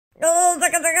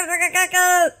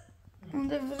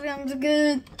sounds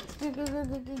good.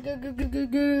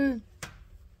 Good.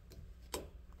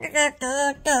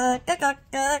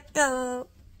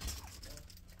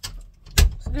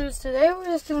 So today we're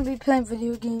just gonna be playing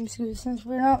video games, since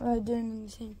we're not really doing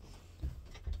anything.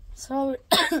 So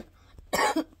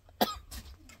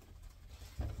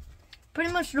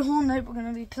pretty much the whole night we're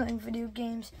gonna be playing video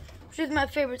games, which is my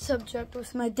favorite subject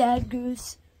with my dad,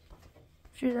 Goose.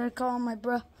 Should I call him my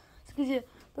bro? Goose, yeah,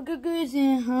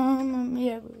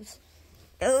 Goose.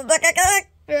 I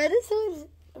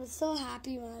was so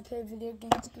happy when I played video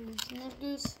games, Goose. You know,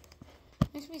 Goose?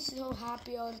 Makes me so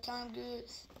happy all the time,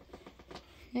 Goose.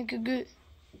 Make a good.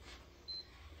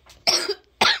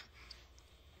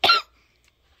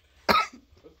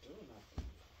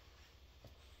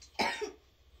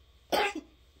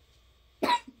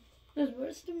 There's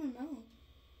words to my mouth.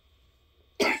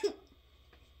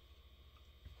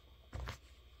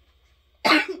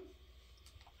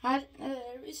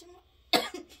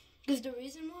 The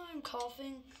reason why I'm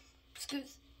coughing is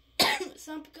it's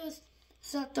not because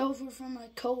it's not over from my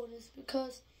cold. It's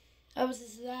because I was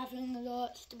just laughing a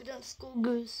lot to be done school,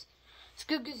 Goose.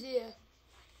 Goose, yeah.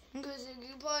 Goose, you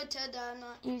can probably tell that I'm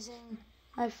not using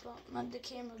my phone, not the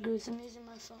camera, Goose. I'm using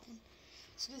my phone.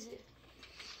 Goose, yeah.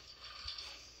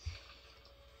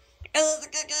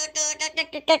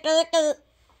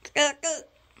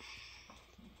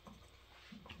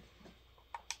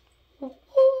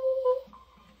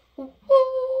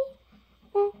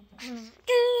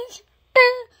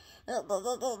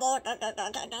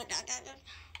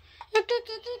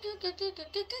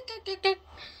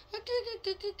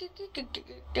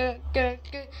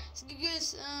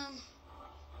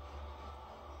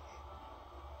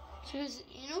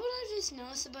 You know what I just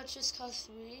noticed about Just Cause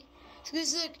 3?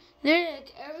 Because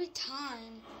every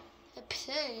time I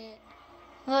play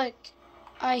it,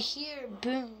 I hear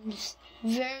booms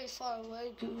very far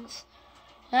away, Goose.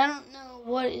 And I don't know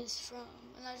what it is from.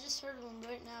 And I just heard one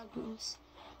right now, Goose.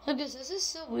 Look, Goose, this is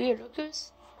so weird, look,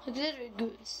 Goose. Look, literally,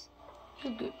 Goose.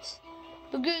 Look, Goose.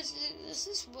 But, Goose, this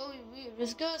is really weird.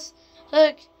 It's Goose,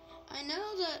 I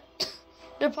know that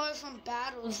they're probably from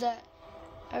battles that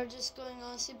are just going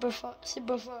on super far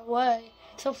away.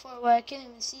 So far away, I can't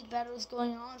even see battles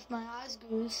going on with my eyes,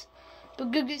 Goose.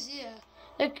 But, Goose, yeah.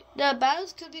 The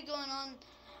battles could be going on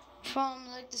from,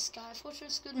 the Sky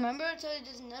Fortress. Remember I told you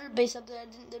there's another base up there I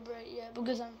didn't liberate yet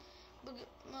because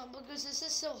this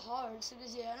is so hard. So,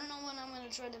 Goose, yeah, I don't know when I'm going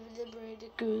to try to liberate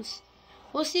it, Goose.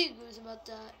 We'll see, Goose, about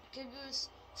that. Okay, Goose?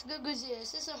 It's good, Goose, yeah.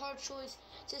 It's just a hard choice.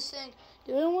 Just think,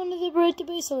 do I want to liberate the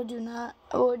base or do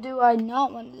I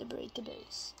not want to liberate the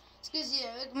base? It's Goose,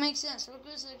 yeah, it makes sense. So,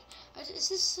 Goose, it's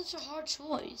just such a hard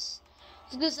choice.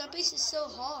 It's Goose, that base is so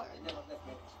hard.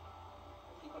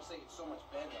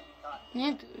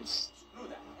 Yeah, Goose.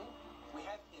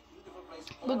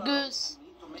 But Goose,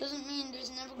 doesn't mean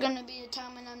there's never gonna be a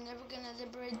time when I'm never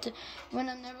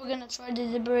gonna try to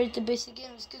liberate the base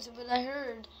again. It's because of what I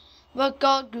heard about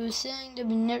God, Goose, saying that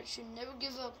we should never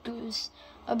give up, Goose,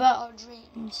 about our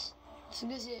dreams. So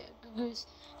Goose, yeah, Goose.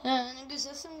 And Goose,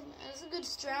 that's a good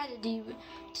strategy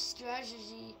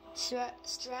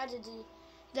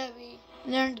that we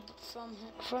learned from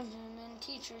him and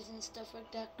teachers and stuff like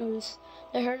that, Goose.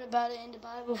 They heard about it in the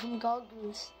Bible from God,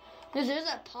 Goose. Because there's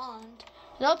that pond.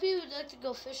 A lot of people would like to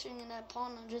go fishing in that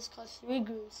pond on Just Cause 3,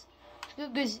 Goose.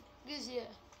 Goose, yeah.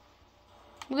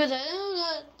 Because I know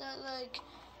that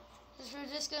if we're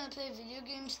just gonna play video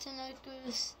games tonight,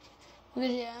 Goose.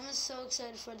 Because yeah, I'm just so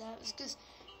excited for that. Because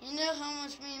you know how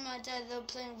much me and my dad love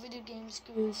playing video games,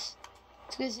 Goose.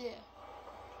 Because yeah.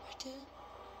 Right there.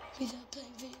 We love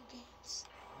playing video games.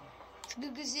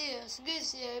 Goose, yeah.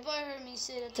 You probably heard me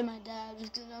say that to my dad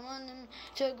because I want him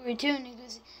to agree too, and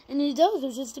he does.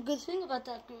 It's just a good thing about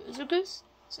that, Goose.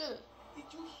 So,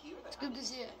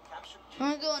 Goose, yeah.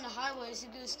 I'm gonna go on the highway so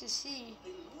Goose can see.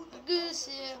 Goose,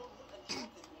 yeah.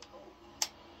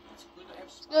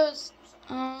 Goose,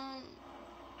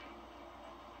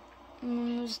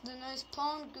 it's the nice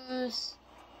pond, Goose.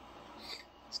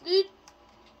 It's good.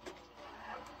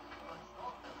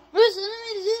 Goose, I didn't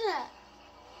mean to do that.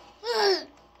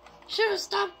 Should have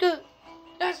stopped, good.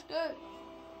 That's good.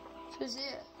 Cause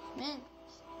yeah, man.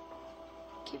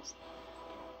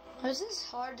 This is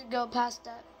hard to go past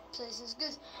that place. It's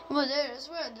good. Over there, that's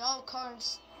where all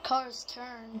cars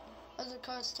turn. Other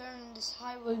cars turn in this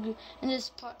highway, in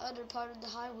this other part of the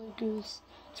highway, Goose.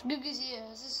 It's good, Goose, yeah.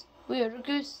 This is weird,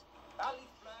 Goose. Oh,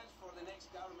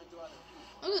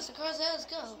 Goose, the car's out. Let's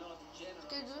go.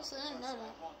 Good, Goose. I didn't know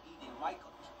that.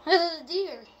 There's a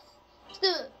deer. It's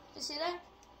good. You see that?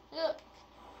 Look.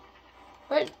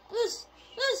 Right. This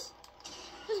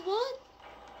what?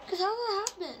 Because how did that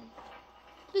happen?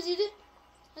 Goose, you did.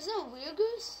 That's not weird,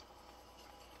 Goose.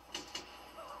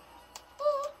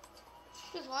 Oh.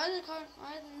 Goose, why did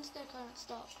this guy can't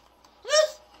stop?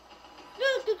 Goose!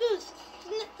 Goose!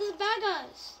 There's bad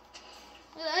guys.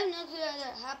 I have no clue how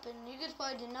that happened. You guys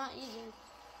probably did not either.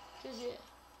 Cause yeah.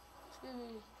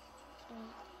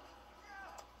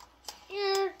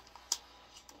 Here.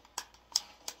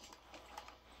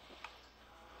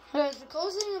 Alright, the cool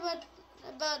thing about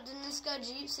the Niska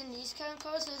Jeeps and these kind of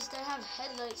cars is they have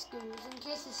headlights, Goose, in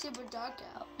case it's super dark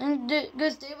out. And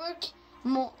because they work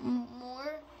more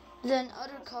than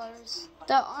other cars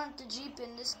that aren't the Jeep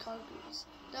in this car, Goose.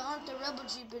 That aren't the Rebel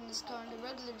Jeep in this car and the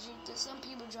regular Jeep that some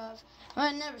people drive.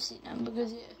 I never see them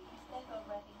because yeah,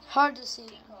 hard to see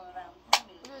them.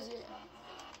 Because yeah.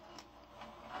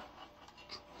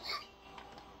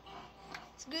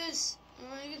 It's Goose. You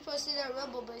can probably see that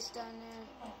Rebel base down there.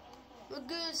 But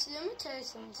Goose, let me tell you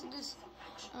something. Goose,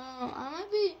 I might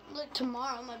be, like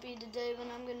tomorrow might be the day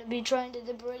when I'm going to be trying to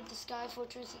liberate the Sky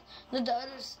Fortress. The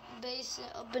other base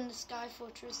up in the Sky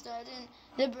Fortress that I didn't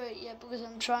liberate yet because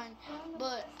I'm trying.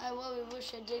 But I really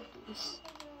wish I did, Goose.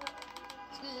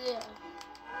 Goose, yeah.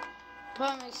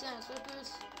 Probably makes sense, right,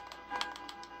 Goose?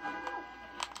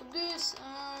 But Goose,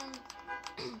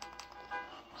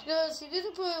 Goose, you guys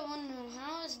are probably wondering,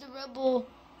 how are the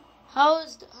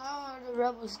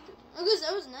Rebels doing? Because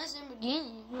that was a nice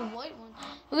Lamborghini, the white one.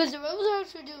 Because the Rebels are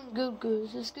actually doing good,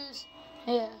 Goose. This Goose,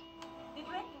 yeah.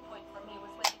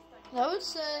 I would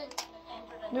say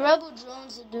the Rebel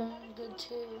drones are doing good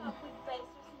too.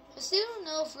 I still don't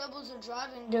know if Rebels are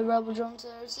driving the Rebel drones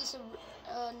there. It's just a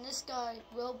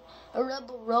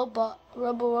Rebel robot,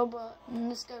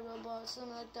 Niska robot,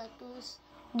 something like that, Goose.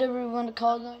 Whatever you want to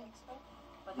call them.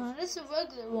 This is a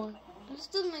regular one. This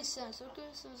doesn't make sense, okay?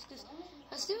 So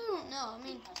I still don't know. I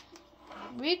mean,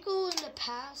 Rico in the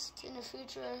past, in the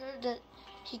future, I heard that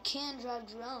he can drive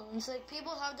drones. Like,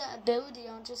 people have that ability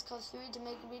on Just Cause 3 to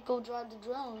make Rico drive the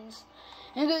drones.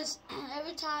 And because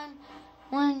every time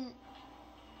when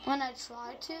I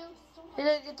try to,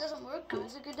 it doesn't work,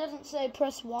 because it doesn't say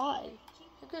press Y.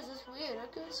 Because it's weird,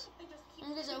 because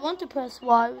I want to press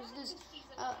Y, because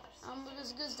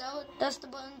that's the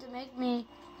button to make me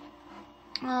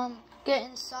get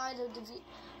inside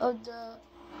of the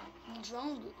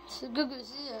drone Goose. The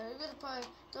Goose here. You guys probably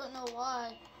don't know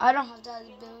why I don't have that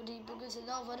ability, because a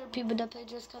lot of other people that play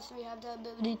Just Cause 3 have that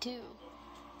ability too.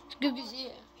 Goose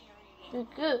here. The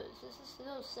Goose. This is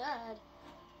so sad.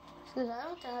 Because I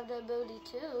don't have that ability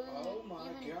too. Oh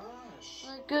my gosh.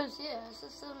 Like Goose, yeah.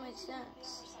 This doesn't make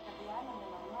sense.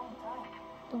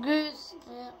 The Goose,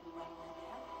 yeah.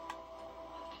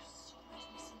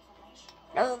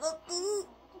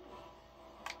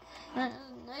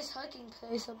 Nice hiking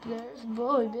place up there. It's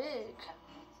really big.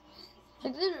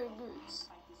 Like literally Goose.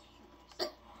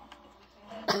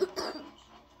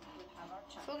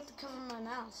 Forgot to cover my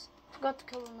mouth. Forgot to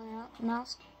cover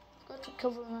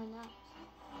my mouth.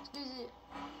 Excuse me.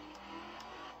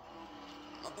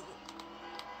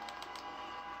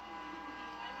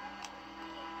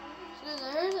 Because I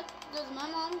heard that, because my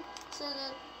mom said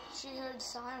that she heard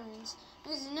sirens.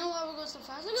 Because you know why we go so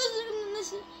fast?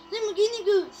 Because the Lamborghini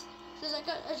Goose. Because I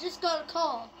just got a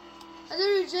call. I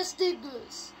literally just did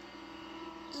Goose.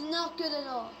 It's not good at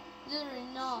all. Literally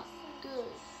not good.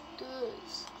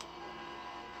 Goose.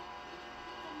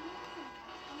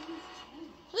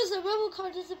 Look, the Rebel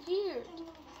car disappeared.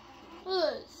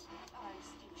 Look.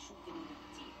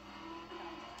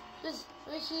 This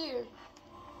right here.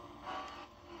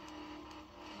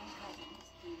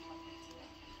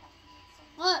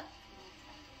 What?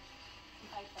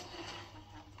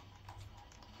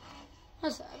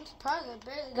 I'm surprised I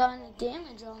barely got any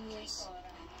damage on this.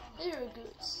 There,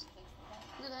 Goose.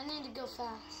 Because I need to go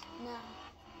fast now.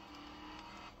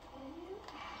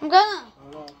 I'm gonna.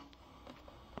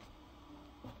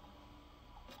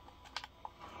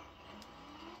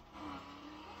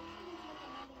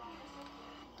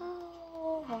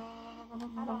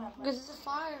 Because it's a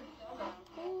fire.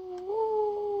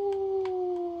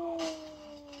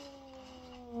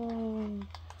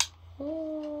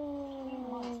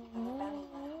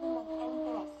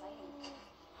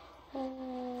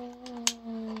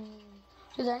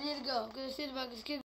 Because I need to go. Because I see the back of